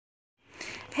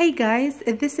Hey guys,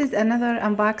 this is another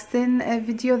unboxing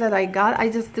video that I got. I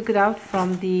just took it out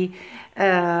from the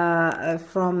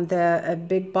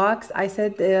big box. I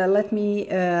said let me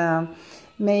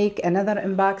make another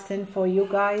unboxing for you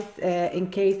guys in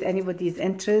case anybody's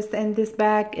interested in this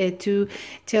bag, to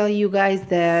tell you guys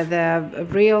the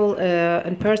real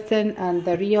in person and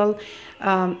the real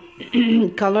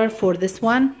color for this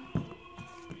one.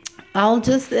 I'll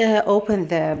just open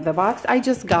the box. I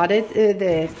just got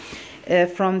it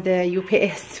from the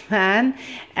UPS man,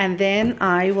 and then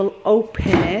I will open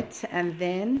it, and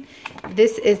then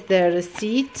this is the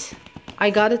receipt. I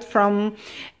got it from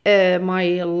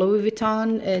my Louis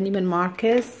Vuitton Neiman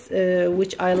Marcus,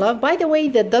 which I love. By the way,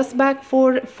 the dust bag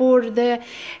for the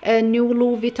new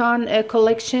Louis Vuitton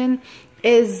collection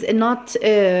is not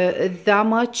that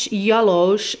much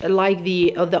yellowish like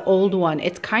the old one.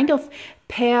 It's kind of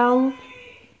pale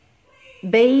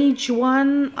beige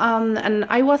one, and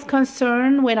I was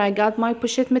concerned when I got my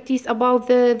Pochette Métis about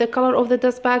the color of the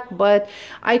dust bag, but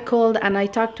I called and I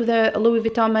talked to the Louis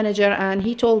Vuitton manager, and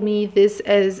he told me this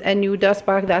is a new dust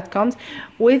bag that comes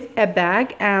with a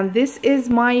bag, and this is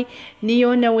my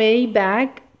Neo Noe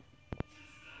bag.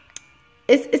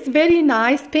 It's very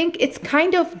nice pink. It's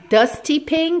kind of dusty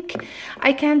pink.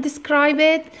 I can describe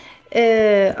it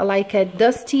like a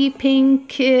dusty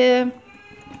pink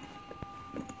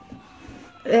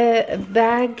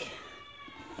bag.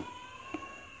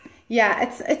 Yeah,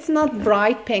 it's not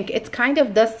bright pink. It's kind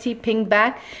of dusty pink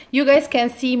bag. You guys can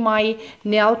see my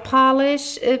nail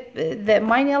polish.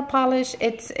 My nail polish,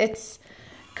 it's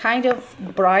kind of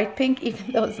bright pink,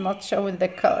 even though it's not showing the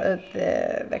color,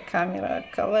 the camera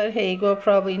color. Here you go.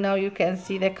 Probably now you can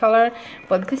see the color,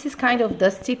 but this is kind of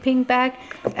dusty pink bag,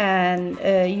 and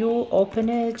you open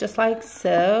it just like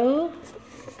so.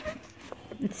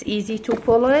 It's easy to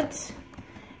pull it.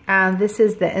 And this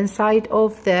is the inside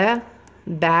of the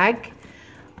bag,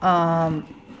 and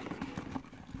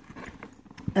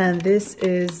this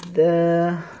is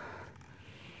the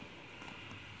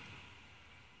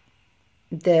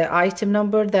item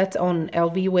number that's on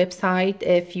LV website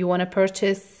if you want to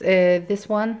purchase this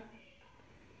one.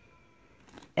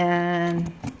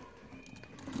 And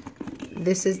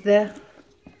this is the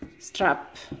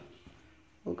strap.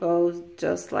 It goes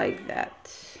just like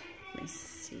that. Let me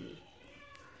see.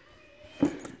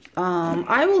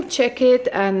 I will check it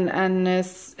and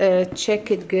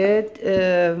check it good.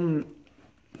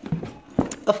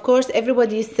 Of course,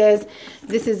 everybody says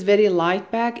this is very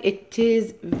light bag. It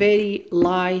is very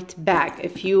light bag.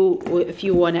 If you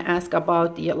want to ask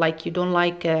about, like, you don't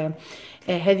like a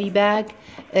heavy bag,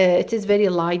 it is very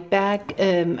light bag,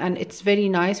 and it's very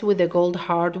nice with the gold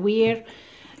hardware.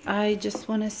 I just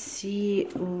want to see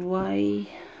why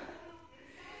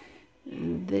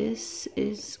this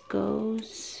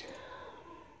goes.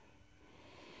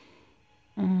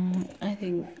 I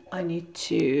think I need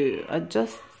to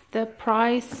adjust the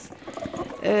price.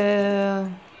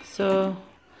 So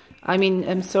I mean,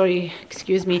 I'm sorry,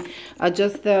 excuse me,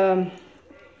 adjust the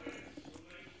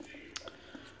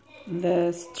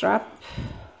strap.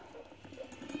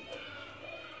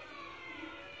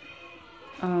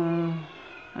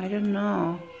 I don't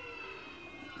know.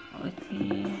 Let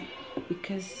me,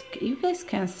 because you guys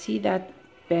can see that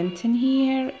bent in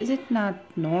here. Is it not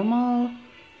normal?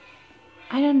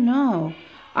 I don't know.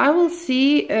 I will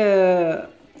see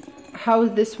how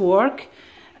this work,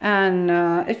 and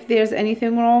if there's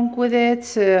anything wrong with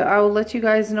it, I will let you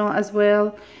guys know as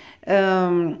well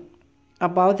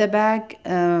about the bag,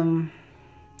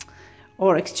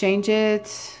 or exchange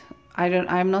it.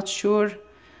 I'm not sure.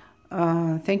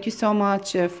 Thank you so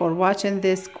much for watching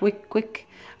this quick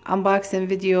unboxing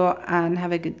video, and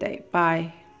have a good day.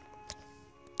 Bye.